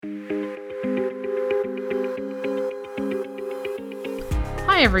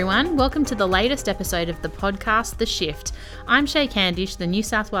Hi everyone, welcome to the latest episode of the podcast, The Shift. I'm Shaye, the New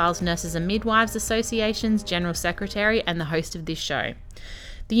South Wales Nurses and Midwives Association's General Secretary and the host of this show.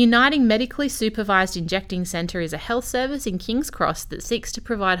 The Uniting Medically Supervised Injecting Centre is a health service in King's Cross that seeks to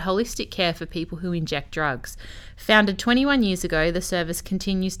provide holistic care for people who inject drugs. Founded 21 years ago, the service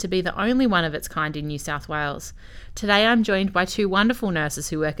continues to be the only one of its kind in New South Wales. Today I'm joined by two wonderful nurses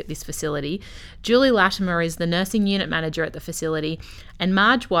who work at this facility. Julie Latimer is the nursing unit manager at the facility, and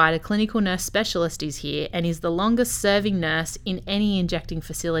Marge White, a clinical nurse specialist, is here and is the longest serving nurse in any injecting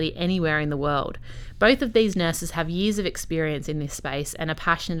facility anywhere in the world. Both of these nurses have years of experience in this space and are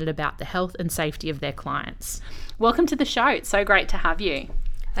passionate about the health and safety of their clients. Welcome to the show. It's so great to have you.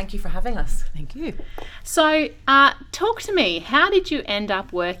 Thank you for having us. Thank you. So talk to me, how did you end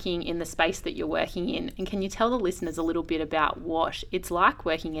up working in the space that you're working in? And can you tell the listeners a little bit about what it's like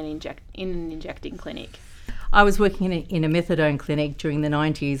working in an injecting clinic? I was working in a methadone clinic during the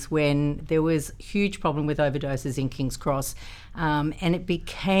 90s when there was a huge problem with overdoses in King's Cross, and it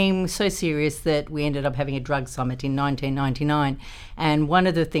became so serious that we ended up having a drug summit in 1999. And one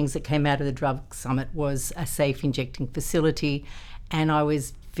of the things that came out of the drug summit was a safe injecting facility, and I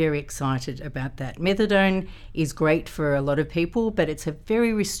was very excited about that. Methadone is great for a lot of people, but it's a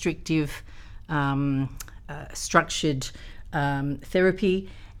very restrictive, structured therapy.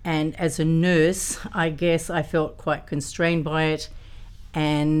 And as a nurse, I guess I felt quite constrained by it.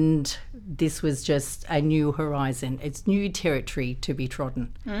 And this was just a new horizon. It's new territory to be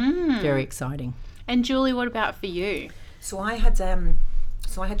trodden. Very exciting. And Julie, what about for you? So I had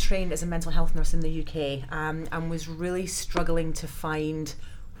trained as a mental health nurse in the UK and was really struggling to find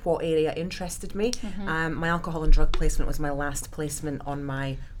what area interested me. My alcohol and drug placement was my last placement on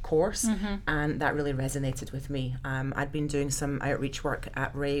my course, and that really resonated with me. I'd been doing some outreach work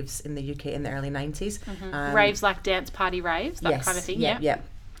at raves in the UK in the early 90s. Raves like dance party raves, that yes, kind of thing? Yeah.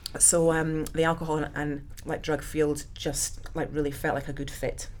 So the alcohol and like drug field just like really felt like a good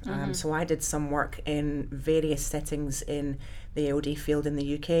fit. So I did some work in various settings in the AOD field in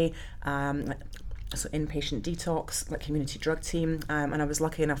the UK, so inpatient detox, like community drug team, and I was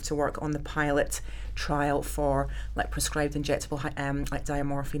lucky enough to work on the pilot trial for like prescribed injectable like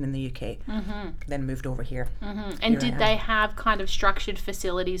diamorphine in the UK. Then moved over here. And did they have kind of structured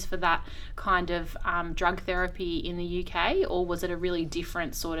facilities for that kind of drug therapy in the UK, or was it a really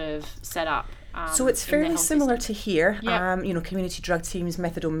different sort of setup? So it's fairly similar to here. Yep. Community drug teams,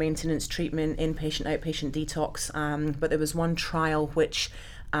 methadone maintenance, treatment, inpatient, outpatient detox. But there was one trial which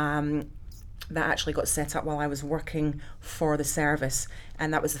that actually got set up while I was working for the service,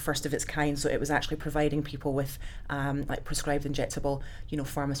 and that was the first of its kind. So it was actually providing people with like prescribed injectable,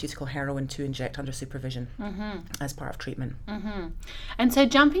 pharmaceutical heroin to inject under supervision as part of treatment. And so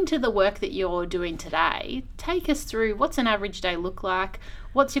jumping to the work that you're doing today, take us through what's an average day look like?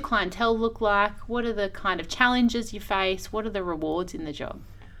 What's your clientele look like? What are the kind of challenges you face? What are the rewards in the job?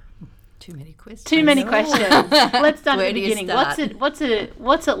 Too many questions. Too many questions. Let's start at the beginning. Start? What's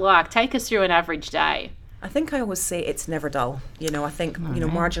it like? Take us through an average day. I think I always say it's never dull. I think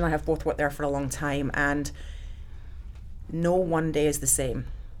Marge and I have both worked there for a long time, and no one day is the same.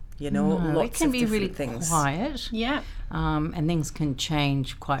 Lots it can of be different really things. quiet. Yeah. And things can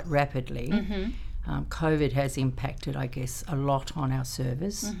change quite rapidly. COVID has impacted, I guess, a lot on our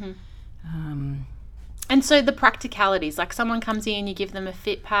service. And so the practicalities, like someone comes in, you give them a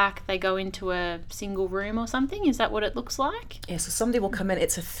fit pack, they go into a single room or something. Is that what it looks like? Yeah, so somebody will come in.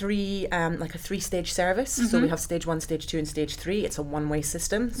 It's a three-stage service. So we have stage 1, stage 2, and stage 3. It's a one-way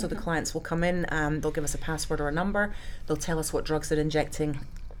system. So the clients will come in, they'll give us a password or a number. They'll tell us what drugs they're injecting.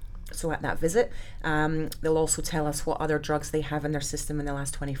 So at that visit, they'll also tell us what other drugs they have in their system in the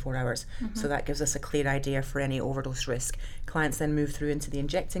last 24 hours. So that gives us a clear idea for any overdose risk. Clients then move through into the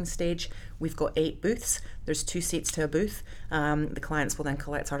injecting stage. We've got 8 booths. There's 2 seats to a booth. The clients will then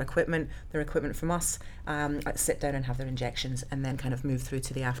collect their equipment from us, sit down and have their injections, and then kind of move through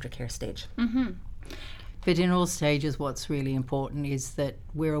to the aftercare stage. But in all stages, what's really important is that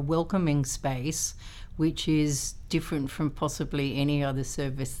we're a welcoming space, which is different from possibly any other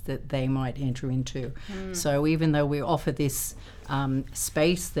service that they might enter into. So even though we offer this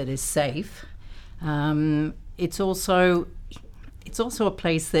space that is safe, it's also a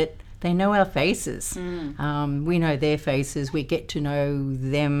place that they know our faces. We know their faces. We get to know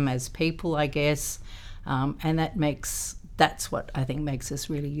them as people, I guess, and that's what I think makes us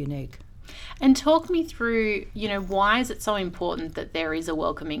really unique. And talk me through, why is it so important that there is a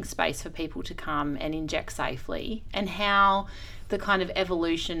welcoming space for people to come and inject safely, and how the kind of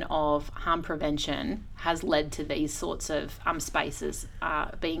evolution of harm prevention has led to these sorts of spaces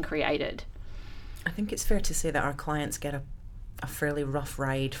being created? I think it's fair to say that our clients get a a fairly rough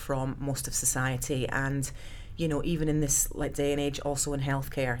ride from most of society. And even in this day and age, also in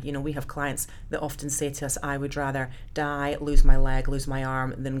healthcare, we have clients that often say to us, I would rather die, lose my leg, lose my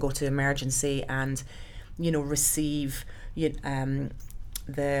arm, than go to emergency and receive the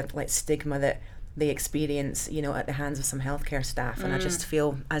stigma that they experience at the hands of some healthcare staff. And I just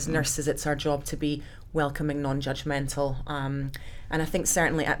feel, as nurses, it's our job to be welcoming, non-judgmental, and I think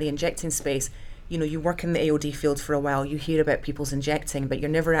certainly at the injecting space, you work in the AOD field for a while, you hear about people's injecting, but you're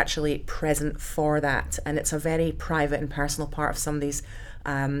never actually present for that. And it's a very private and personal part of somebody's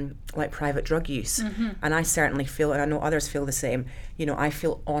private drug use. And I certainly feel, and I know others feel the same, I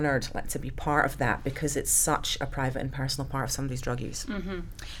feel honoured to be part of that, because it's such a private and personal part of somebody's drug use.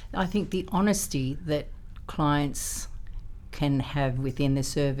 I think the honesty that clients can have within the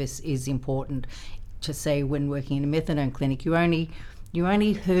service is important. To say, when working in a methadone clinic, you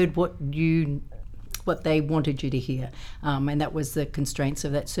only heard what they wanted you to hear, and that was the constraints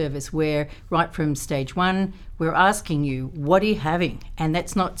of that service, where right from stage one we're asking you, what are you having? And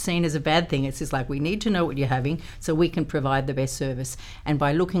that's not seen as a bad thing. It's just we need to know what you're having so we can provide the best service. And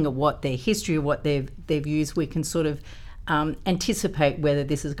by looking at what their history, what they've used, we can sort of anticipate whether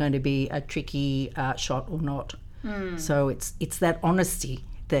this is going to be a tricky shot or not. So it's that honesty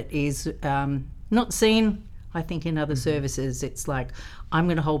that is not seen, I think, in other services. It's I'm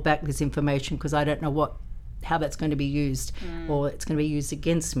going to hold back this information because I don't know how that's going to be used, or it's going to be used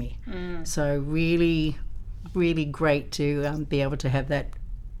against me. So really, really great to be able to have that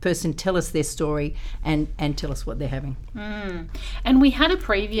person tell us their story and tell us what they're having. And we had a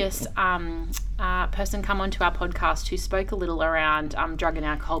previous person come onto our podcast who spoke a little around drug and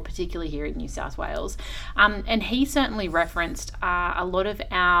alcohol, particularly here in New South Wales. And he certainly referenced a lot of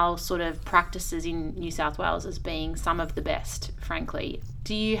our sort of practices in New South Wales as being some of the best, frankly.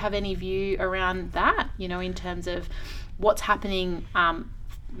 Do you have any view around that, in terms of what's happening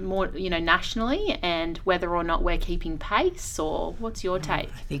more, nationally, and whether or not we're keeping pace, or what's your take?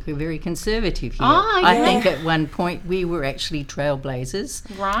 I think we're very conservative here. Yeah. I think at one point we were actually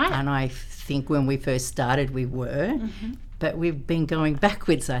trailblazers. Right. And I think when we first started we were, but we've been going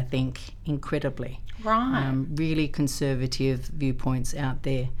backwards, I think, incredibly. Right. Really conservative viewpoints out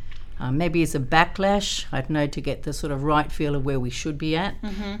there. Maybe as a backlash, I don't know, to get the sort of right feel of where we should be at,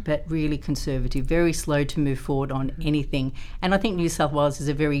 but really conservative, very slow to move forward on anything. And I think New South Wales is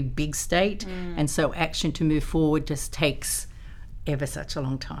a very big state, and so action to move forward just takes ever such a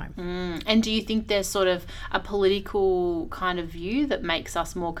long time. And do you think there's sort of a political kind of view that makes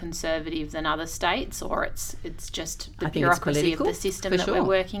us more conservative than other states, or it's just the bureaucracy of the system that we're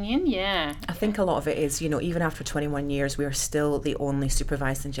working in? Yeah. I think a lot of it is, even after 21 years, we are still the only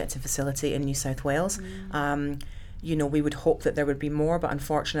supervised injecting facility in New South Wales. We would hope that there would be more, but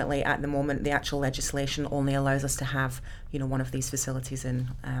unfortunately at the moment the actual legislation only allows us to have one of these facilities in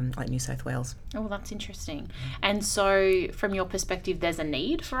New South Wales. Oh, that's interesting. And so from your perspective, there's a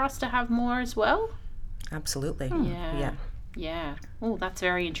need for us to have more as well? Absolutely. Yeah. Oh, that's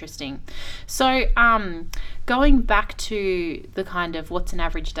very interesting. So going back to the kind of what's an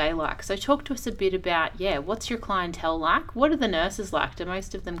average day like, so talk to us a bit about, what's your clientele like? What are the nurses like? Do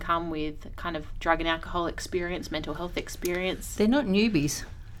most of them come with kind of drug and alcohol experience, mental health experience? They're not newbies,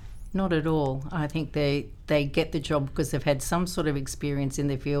 not at all. I think they get the job because they've had some sort of experience in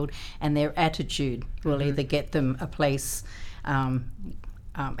their field, and their attitude will either get them a place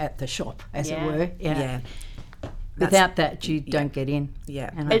at the shop, as it were. Yeah. Without that, you don't get in.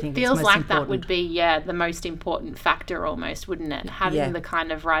 Yeah. And it feels like that would be, the most important factor almost, wouldn't it? Having the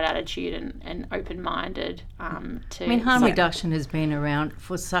kind of right attitude and open-minded to... harm reduction has been around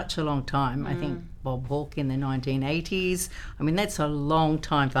for such a long time. I think Bob Hawke in the 1980s. That's a long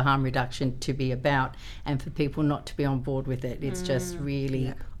time for harm reduction to be about, and for people not to be on board with it. It's just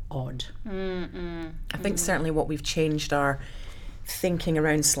really odd. I think certainly what we've changed our thinking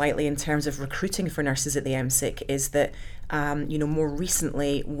around slightly in terms of recruiting for nurses at the MSIC is that more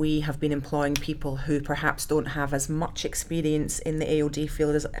recently we have been employing people who perhaps don't have as much experience in the AOD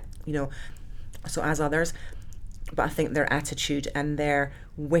field as as others, but I think their attitude and their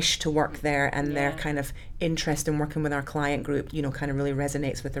wish to work there and their kind of interest in working with our client group, kind of really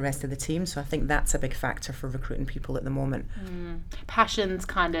resonates with the rest of the team. So I think that's a big factor for recruiting people at the moment. Passion's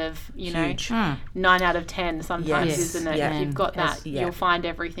kind of, Huge. 9 out of 10 sometimes, isn't it? Yeah. If you've got that, you'll find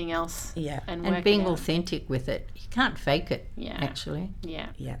everything else. And being authentic with it. You can't fake it, actually. Yeah.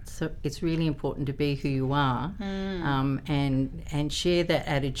 So it's really important to be who you are, and share that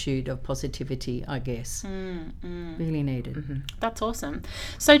attitude of positivity, I guess. Really needed. That's awesome.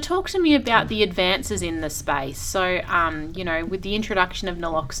 So talk to me about the advances in the space. So, with the introduction of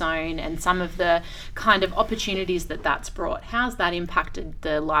naloxone and some of the kind of opportunities that that's brought, how's that impacted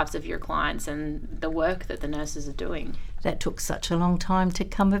the lives of your clients and the work that the nurses are doing? That took such a long time to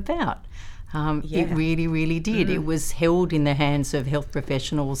come about. It really, really did. It was held in the hands of health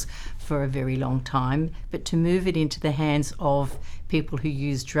professionals for a very long time, but to move it into the hands of people who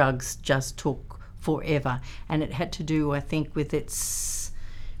use drugs just took forever. And it had to do, I think, with its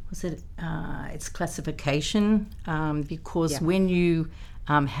classification, because when you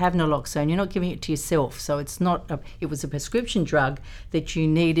have naloxone, you're not giving it to yourself. So it was a prescription drug that you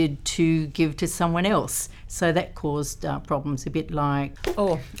needed to give to someone else. So that caused problems, a bit like...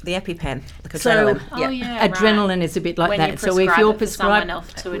 Oh, the EpiPen, like adrenaline. Adrenaline is a bit like when that. So if you're prescribed...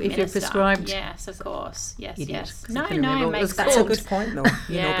 if you're prescribed... Yes, of course. Yes. No, it makes sense. That's a good point, though.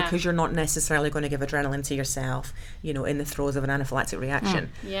 You know, because you're not necessarily going to give adrenaline to yourself, in the throes of an anaphylactic reaction.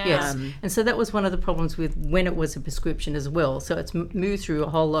 Yes. And so that was one of the problems with when it was a prescription as well. So it's moved through a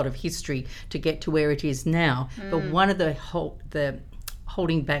whole lot of history to get to where it is now. But one of the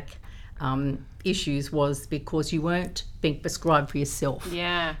holding back issues was because you weren't being prescribed for yourself.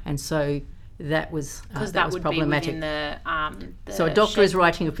 Yeah. And so that was that was would problematic. Be within the so a doctor is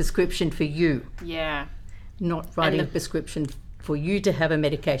writing a prescription for you. Yeah. Not writing a prescription for you to have a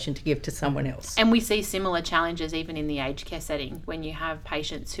medication to give to someone else. And we see similar challenges even in the aged care setting when you have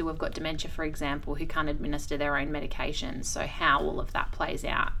patients who have got dementia, for example, who can't administer their own medications. So how all of that plays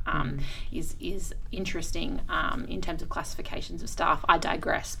out is interesting in terms of classifications of staff. I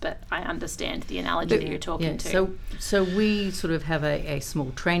digress, but I understand the analogy that you're talking to. So we sort of have a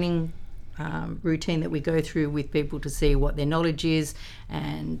small training routine that we go through with people to see what their knowledge is,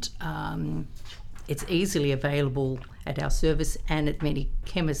 and it's easily available at our service and at many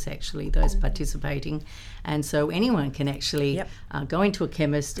chemists, actually, those participating. And so anyone can actually go into a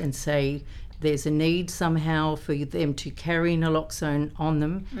chemist and say there's a need somehow for them to carry naloxone on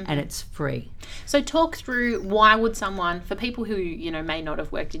them, and it's free. So talk through, why would someone, for people who may not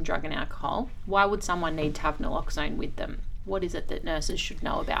have worked in drug and alcohol, why would someone need to have naloxone with them? What is it that nurses should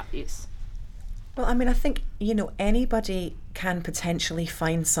know about this? Well, I mean, I think, anybody can potentially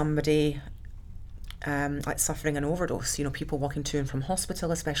find somebody like suffering an overdose, people walking to and from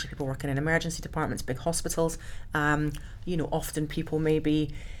hospital, especially people working in emergency departments, big hospitals. Often people may be,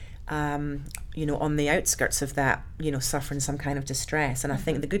 on the outskirts of that, suffering some kind of distress. And I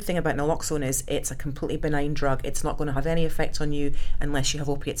think the good thing about naloxone is it's a completely benign drug. It's not going to have any effect on you unless you have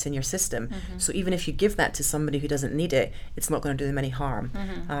opiates in your system. So even if you give that to somebody who doesn't need it, it's not going to do them any harm.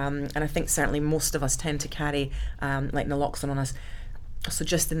 And I think certainly most of us tend to carry like naloxone on us. So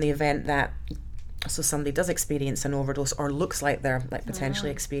just in the event that somebody does experience an overdose or looks like they're potentially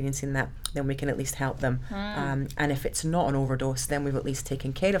experiencing that, then we can at least help them. And if it's not an overdose, then we've at least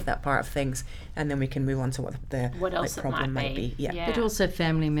taken care of that part of things, and then we can move on to what the problem might be. But also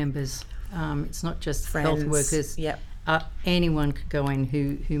family members. It's not just friends, health workers. Anyone could go in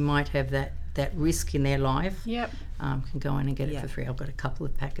who might have that risk in their life. Can go in and get it for free. I've got a couple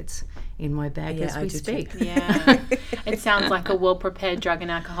of packets in my bag as we speak. It sounds like a well-prepared drug and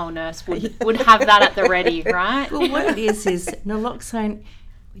alcohol nurse would have that at the ready, right? Well, what it is naloxone,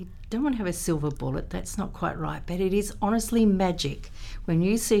 we don't want to have a silver bullet, that's not quite right, but it is honestly magic when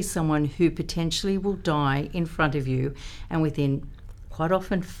you see someone who potentially will die in front of you, and within quite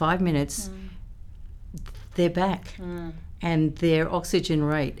often 5 minutes they're back. And their oxygen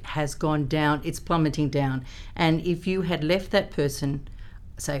rate has gone down, it's plummeting down. And if you had left that person,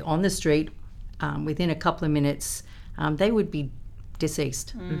 say, on the street, within a couple of minutes, they would be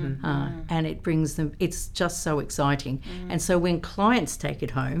deceased. And it brings them, it's just so exciting. And so when clients take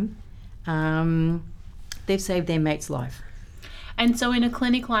it home, they've saved their mate's life. And so in a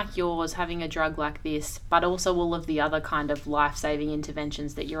clinic like yours, having a drug like this, but also all of the other kind of life-saving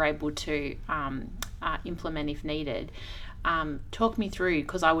interventions that you're able to implement if needed, talk me through,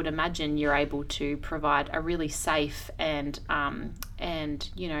 because I would imagine you're able to provide a really safe and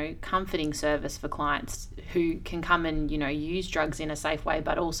comforting service for clients who can come and use drugs in a safe way,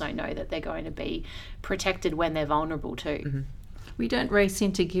 but also know that they're going to be protected when they're vulnerable too. We don't race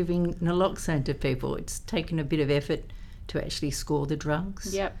into giving naloxone to people. It's taken a bit of effort to actually score the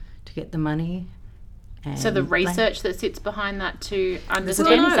drugs, to get the money. And so the research that sits behind that to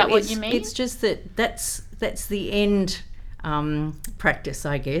understand, is that what you mean? It's just that's the end practice,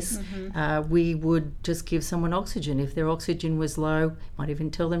 I guess. We would just give someone oxygen. If their oxygen was low, might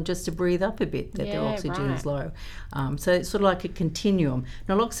even tell them just to breathe up a bit, that their oxygen is low. So it's sort of like a continuum.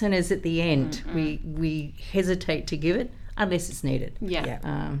 Naloxone is at the end. We hesitate to give it unless it's needed.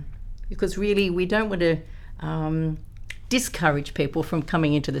 Because really we don't want to discourage people from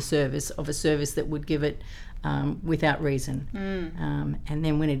coming into the service of a service that would give it without reason. And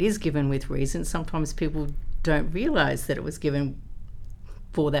then when it is given with reason, sometimes people don't realise that it was given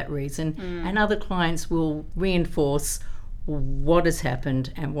for that reason, and other clients will reinforce what has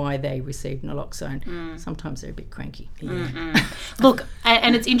happened and why they received naloxone. Sometimes they're a bit cranky. Look,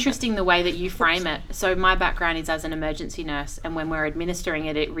 and it's interesting the way that you frame it. So my background is as an emergency nurse, and when we're administering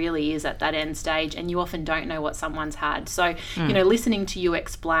it, it really is at that end stage, and you often don't know what someone's had. So, you know, listening to you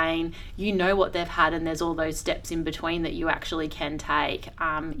explain, you know what they've had, and there's all those steps in between that you actually can take,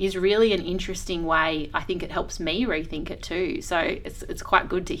 is really an interesting way. I think it helps me rethink it too. So it's quite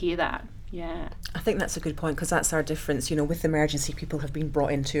good to hear that. Yeah, I think that's a good point, because that's our difference. You know, with emergency, people have been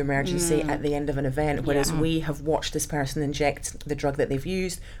brought into emergency at the end of an event, whereas we have watched this person inject the drug that they've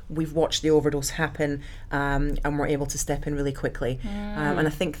used. We've watched the overdose happen, and we're able to step in really quickly. And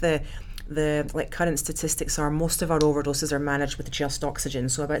I think the like current statistics are most of our overdoses are managed with just oxygen.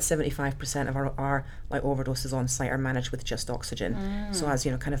 So about 75% of our like overdoses on site are managed with just oxygen. So as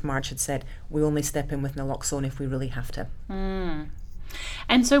you know, kind of Marge had said, we only step in with naloxone if we really have to.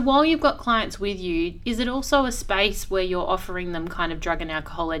 And so while you've got clients with you, is it also a space where you're offering them kind of drug and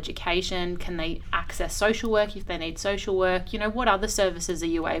alcohol education? Can they access social work if they need social work? You know, what other services are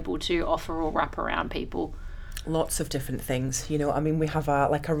you able to offer or wrap around people? Lots of different things. You know, I mean, we have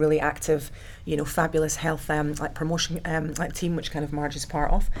a really active, you know, fabulous health like promotion like team, which kind of Marge is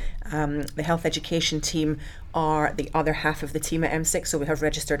part of. The health education team are the other half of the team at M6. So we have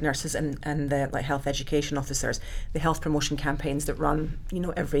registered nurses and the like health education officers. The health promotion campaigns that run, you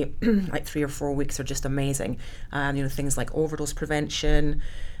know, every like 3 or 4 weeks are just amazing. You know, things like overdose prevention,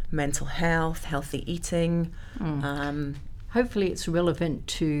 mental health, healthy eating. Hopefully it's relevant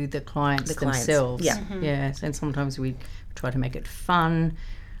to the clients themselves. Yeah. Yes, and sometimes we try to make it fun.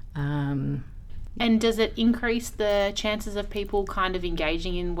 And does it increase the chances of people kind of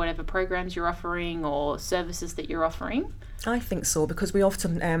engaging in whatever programs you're offering or services that you're offering? I think so, because we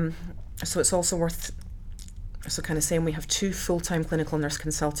often, so it's also worth kind of saying we have 2 full-time clinical nurse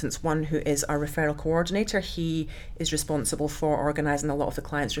consultants, one who is our referral coordinator. He is responsible for organising a lot of the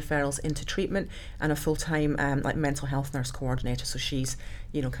clients' referrals into treatment, and a full-time like mental health nurse coordinator. So she's,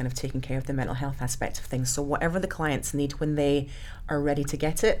 you know, kind of taking care of the mental health aspect of things. So whatever the clients need when they are ready to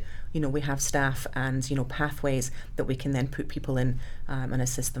get it, you know, we have staff and, you know, pathways that we can then put people in and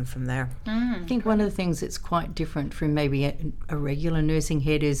assist them from there. I think one of the things that's quite different from maybe a regular nursing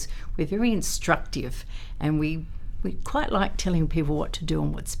head is we're very instructive, and we quite like telling people what to do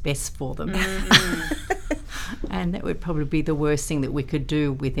and what's best for them. And that would probably be the worst thing that we could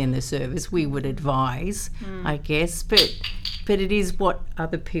do within the service. We would advise, I guess, but it is what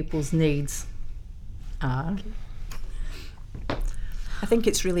other people's needs are. I think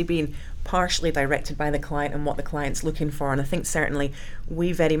it's really been partially directed by the client and what the client's looking for, and I think certainly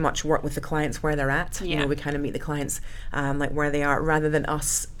we very much work with the clients where they're at. You know, we kind of meet the clients like where they are, rather than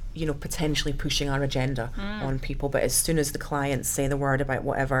us, you know, potentially pushing our agenda on people. But as soon as the clients say the word about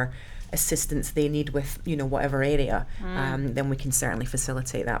whatever assistance they need with, you know, whatever area, then we can certainly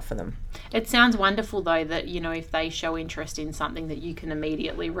facilitate that for them. It sounds wonderful though that, you know, if they show interest in something, that you can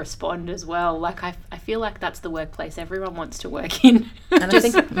immediately respond as well. Like I feel like that's the workplace everyone wants to work in. And I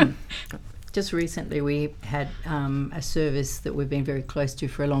think just recently we had a service that we've been very close to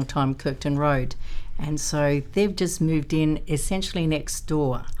for a long time, Kirkton Road, and so they've just moved in essentially next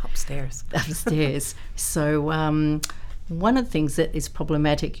door. upstairs. So one of the things that is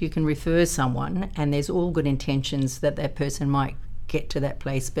problematic, you can refer someone and there's all good intentions that person might get to that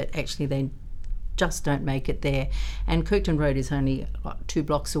place, but actually they just don't make it there. And Kirkton Road is only 2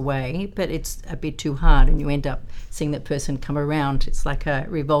 blocks away, but it's a bit too hard, and you end up seeing that person come around. It's like a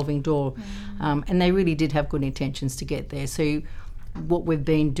revolving door. And they really did have good intentions to get there. So what we've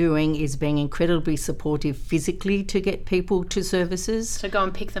been doing is being incredibly supportive physically to get people to services. So go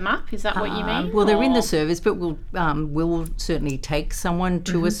and pick them up, is that what you mean? Well, they're in the service, but we'll certainly take someone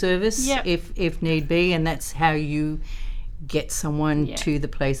to a service if need be, and that's how you get someone to the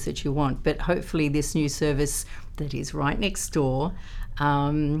place that you want. But hopefully this new service that is right next door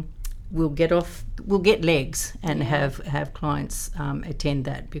will get legs and have clients attend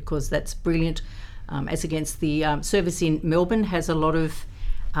that, because that's brilliant. As against the service in Melbourne has a lot of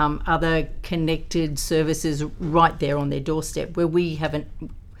other connected services right there on their doorstep, where we're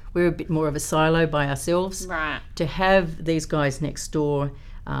a bit more of a silo by ourselves. Right. To have these guys next door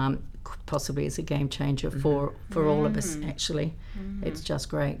possibly is a game changer for all of us, actually. It's just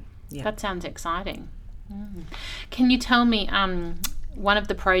great. Yeah. That sounds exciting. Can you tell me, one of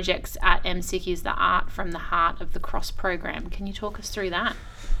the projects at MSIC is the Art from the Heart of the Cross program. Can you talk us through that?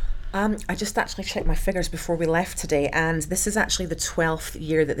 I just actually checked my figures before we left today, and this is actually the 12th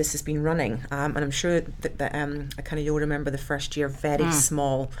year that this has been running. And I'm sure that you'll remember the first year, very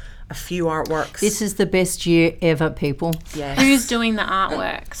small, a few artworks. This is the best year ever, people. Yes. Who's doing the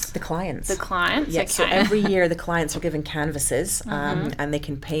artworks? The clients. The clients? Yeah, okay. so every year the clients are given canvases, and they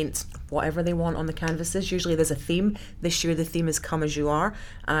can paint whatever they want on the canvases. Usually there's a theme. This year the theme is Come As You Are.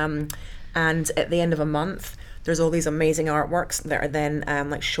 And at the end of a month, there's all these amazing artworks that are then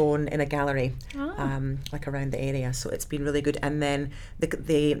shown in a gallery, around the area. So it's been really good. And then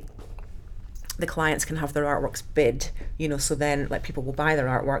the clients can have their artworks bid, so then people will buy their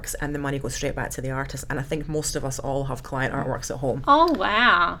artworks and the money goes straight back to the artist. And I think most of us all have client artworks at home. Oh,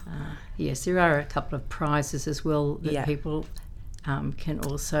 wow. Yes, there are a couple of prizes as well that people can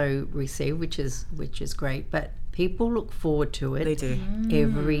also receive, which is great. But people look forward to it. They do.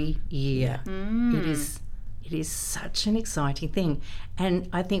 Every year. It is such an exciting thing. And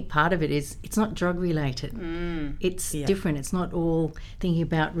I think part of it is it's not drug related. It's different. It's not all thinking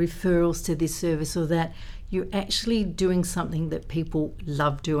about referrals to this service or that. You're actually doing something that people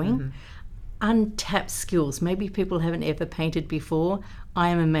love doing. Untapped skills. Maybe people haven't ever painted before. I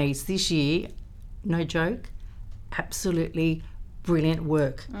am amazed. This year, no joke, absolutely brilliant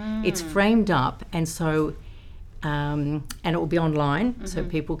work. It's framed up, and so and it will be online, so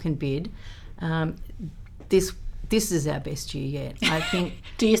people can bid. This is our best year yet, I think.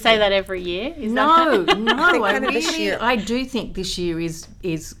 Do you say that every year? No. Year. I do think this year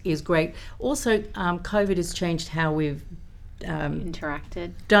is great. Also, COVID has changed how we've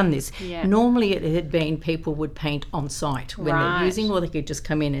interacted, done this. Yeah. Normally it had been people would paint on site when they're using, or they could just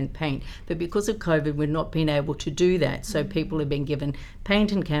come in and paint. But because of COVID, we've not been able to do that. So people have been given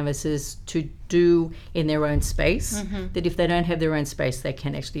paint and canvases to do in their own space, that if they don't have their own space, they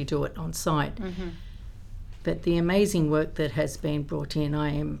can actually do it on site. But the amazing work that has been brought in,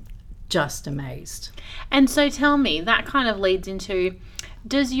 I am just amazed. And so tell me, that kind of leads into,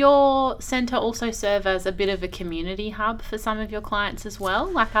 does your centre also serve as a bit of a community hub for some of your clients as well?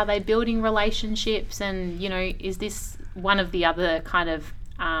 Like, are they building relationships, and, is this one of the other kind of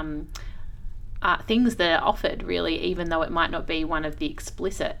things that are offered, really, even though it might not be one of the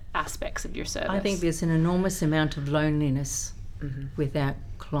explicit aspects of your service? I think there's an enormous amount of loneliness with our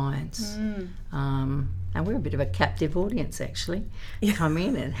clients. And we're a bit of a captive audience, actually. Come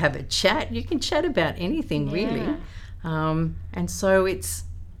in and have a chat. You can chat about anything, really. And so it's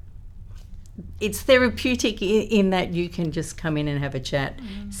therapeutic in that you can just come in and have a chat,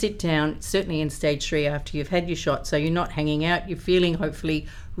 sit down, certainly in stage 3 after you've had your shot, so you're not hanging out, you're feeling hopefully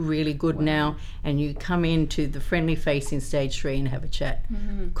really good now, and you come into the friendly face in stage 3 and have a chat.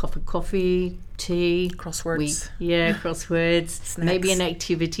 Coffee, tea, crosswords, crosswords, maybe an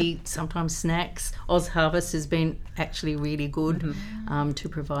activity, sometimes snacks. Oz Harvest has been actually really good to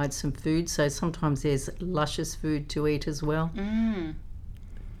provide some food, so sometimes there's luscious food to eat as well.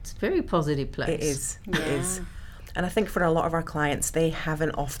 It's a very positive place. It is. It is. And I think for a lot of our clients, they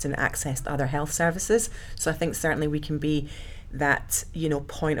haven't often accessed other health services. So I think certainly we can be that,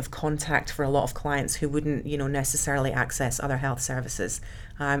 point of contact for a lot of clients who wouldn't, necessarily access other health services.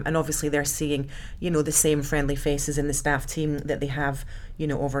 And obviously they're seeing, the same friendly faces in the staff team that they have,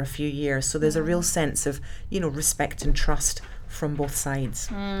 over a few years. So there's a real sense of, respect and trust from both sides.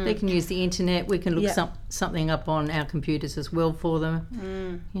 They can use the internet. We can look something up on our computers as well for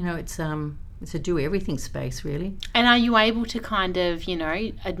them. It's a do everything space, really. And are you able to kind of,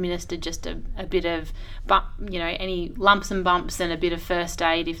 administer just a bit of, any lumps and bumps and a bit of first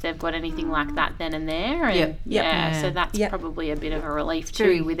aid if they've got anything like that then and there? And so that's probably a bit of a relief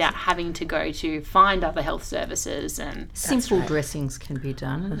too, without having to go to find other health services. And simple dressings can be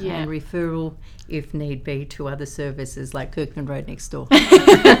done, and referral if need be to other services like Kirkman Road next door.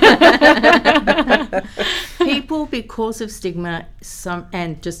 People, because of stigma,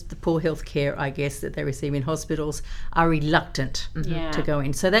 and just the poor health care, I guess, that they receive in hospitals, are reluctant to go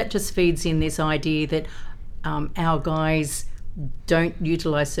in. So that just feeds in this idea that our guys don't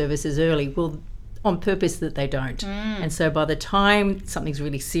utilise services early. Well, on purpose that they don't. And so by the time something's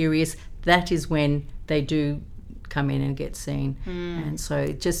really serious, that is when they do come in and get seen. And so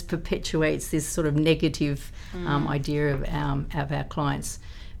it just perpetuates this sort of negative idea of our clients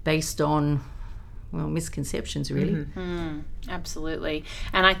based on misconceptions, really. Absolutely.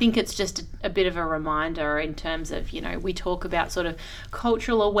 And I think it's just a bit of a reminder in terms of, we talk about sort of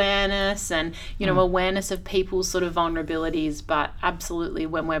cultural awareness and, awareness of people's sort of vulnerabilities, but absolutely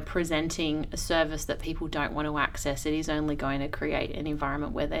when we're presenting a service that people don't want to access, it is only going to create an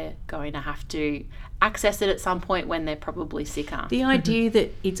environment where they're going to have to access it at some point when they're probably sicker. The idea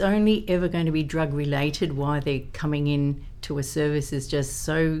that it's only ever going to be drug related while they're coming in to a service is just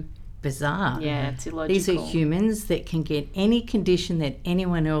so bizarre. Yeah, it's illogical. These are humans that can get any condition that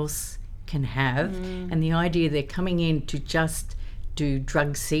anyone else can have, and the idea they're coming in to just do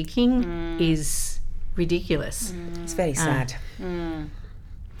drug seeking is ridiculous. It's very sad.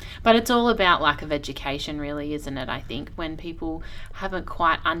 But it's all about lack of education, really, isn't it? I think when people haven't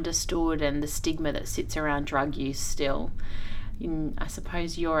quite understood, and the stigma that sits around drug use still. I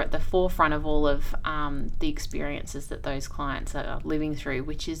suppose you're at the forefront of all of the experiences that those clients are living through,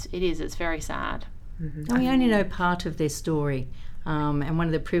 it's very sad. And we only know part of their story, and one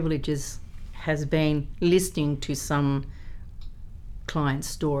of the privileges has been listening to some client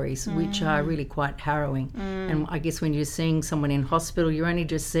stories, which are really quite harrowing. And I guess when you're seeing someone in hospital, you're only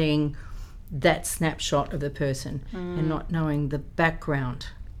just seeing that snapshot of the person and not knowing the background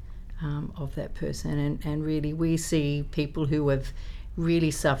of that person. And really we see people who have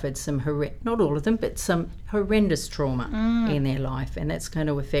really suffered some not all of them, but some horrendous trauma in their life, and that's going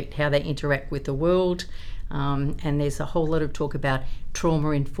to affect how they interact with the world. And there's a whole lot of talk about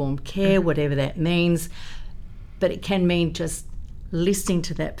trauma-informed care, whatever that means, but it can mean just listening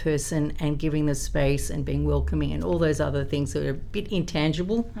to that person and giving the space and being welcoming and all those other things that are a bit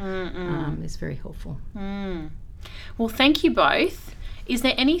intangible is very helpful. Well, thank you both. Is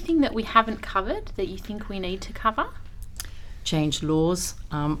there anything that we haven't covered that you think we need to cover? Change laws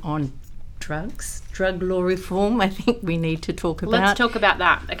on drugs, drug law reform, I think we need to talk about. Let's talk about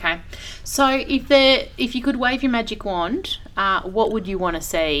that. Okay. So if you could wave your magic wand, what would you want to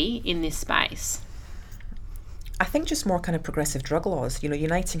see in this space? I think just more kind of progressive drug laws.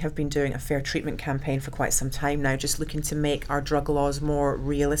 Uniting have been doing a fair treatment campaign for quite some time now, just looking to make our drug laws more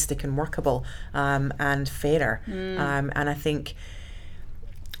realistic and workable and fairer. And I think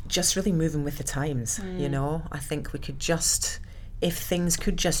just really moving with the times, I think we could just, if things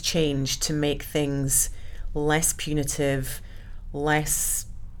could just change to make things less punitive, less,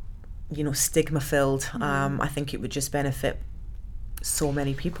 stigma-filled, I think it would just benefit so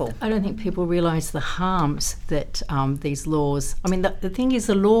many people. I don't think people realise the harms that these laws... I mean, the thing is,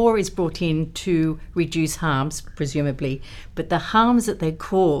 the law is brought in to reduce harms, presumably, but the harms that they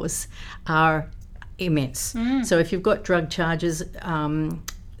cause are immense. So if you've got drug charges,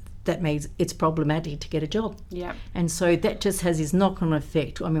 that means it's problematic to get a job. Yeah. And so that just has this knock-on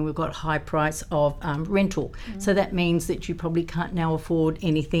effect. I mean, we've got high price of rental. So that means that you probably can't now afford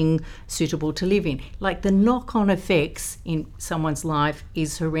anything suitable to live in. Like, the knock-on effects in someone's life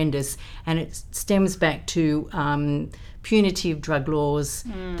is horrendous, and it stems back to punitive drug laws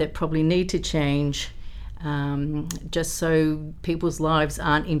that probably need to change, just so people's lives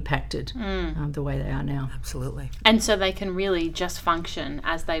aren't impacted the way they are now. Absolutely. And so they can really just function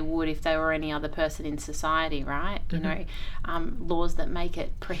as they would if they were any other person in society, right? Laws that make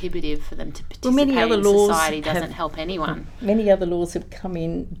it prohibitive for them to participate in society doesn't help anyone. Many other laws have come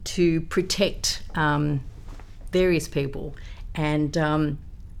in to protect various people, and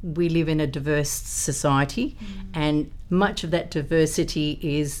we live in a diverse society, and much of that diversity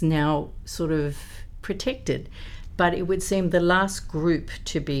is now sort of protected, but it would seem the last group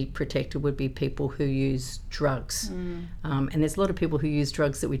to be protected would be people who use drugs, and there's a lot of people who use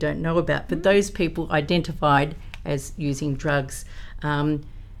drugs that we don't know about, but those people identified as using drugs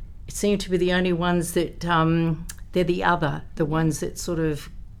seem to be the only ones that they're the ones that sort of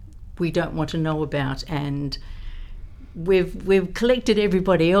we don't want to know about, and we've collected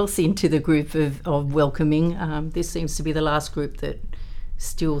everybody else into the group of welcoming. This seems to be the last group that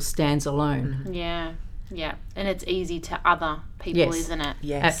still stands alone. Yeah, and it's easy to other people, isn't it?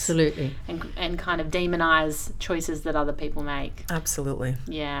 Yes, absolutely. And kind of demonise choices that other people make. Absolutely.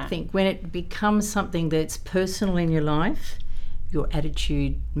 Yeah. I think when it becomes something that's personal in your life, your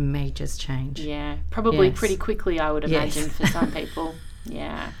attitude may just change. Yeah, probably pretty quickly, I would imagine, for some people.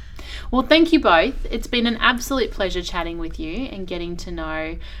 Yeah. Well, thank you both. It's been an absolute pleasure chatting with you and getting to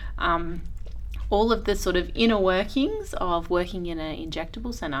know all of the sort of inner workings of working in an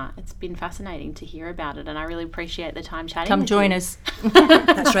injectable centre. It's been fascinating to hear about it, and I really appreciate the time chatting. Come join us.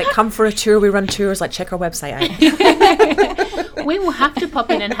 That's right. Come for a tour. We run tours. Check our website out. We will have to pop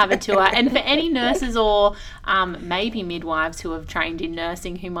in and have a tour. And for any nurses or maybe midwives who have trained in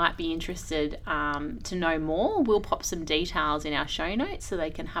nursing who might be interested to know more, we'll pop some details in our show notes so they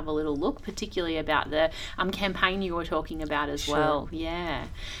can have a little look, particularly about the campaign you were talking about as well. Yeah.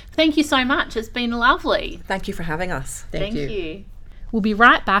 Thank you so much. It's been lovely. Thank you for having us. Thank you. We'll be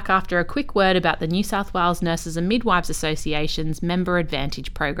right back after a quick word about the New South Wales Nurses and Midwives Association's Member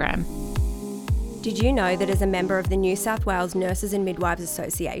Advantage program. Did you know that as a member of the New South Wales Nurses and Midwives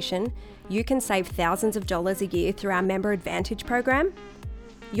Association, you can save thousands of dollars a year through our Member Advantage program?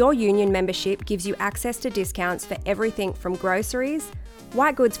 Your union membership gives you access to discounts for everything from groceries,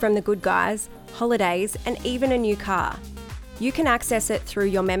 white goods from the good guys, holidays, and even a new car. You can access it through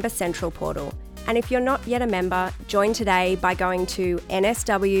your Member Central portal. And if you're not yet a member, join today by going to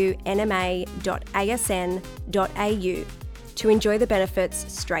nswnma.asn.au to enjoy the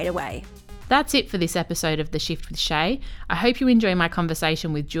benefits straight away. That's it for this episode of The Shift with Shaye. I hope you enjoy my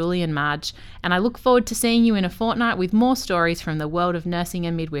conversation with Julie and Marge, and I look forward to seeing you in a fortnight with more stories from the world of nursing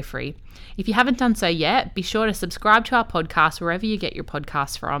and midwifery. If you haven't done so yet, be sure to subscribe to our podcast wherever you get your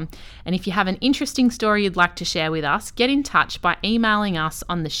podcasts from. And if you have an interesting story you'd like to share with us, get in touch by emailing us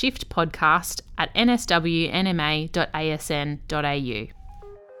on theshiftpodcast@nswnma.asn.au.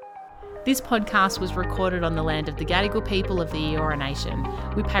 This podcast was recorded on the land of the Gadigal people of the Eora Nation.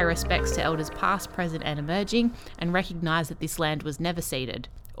 We pay respects to elders past, present and emerging, and recognise that this land was never ceded.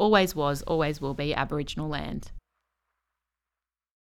 Always was, always will be Aboriginal land.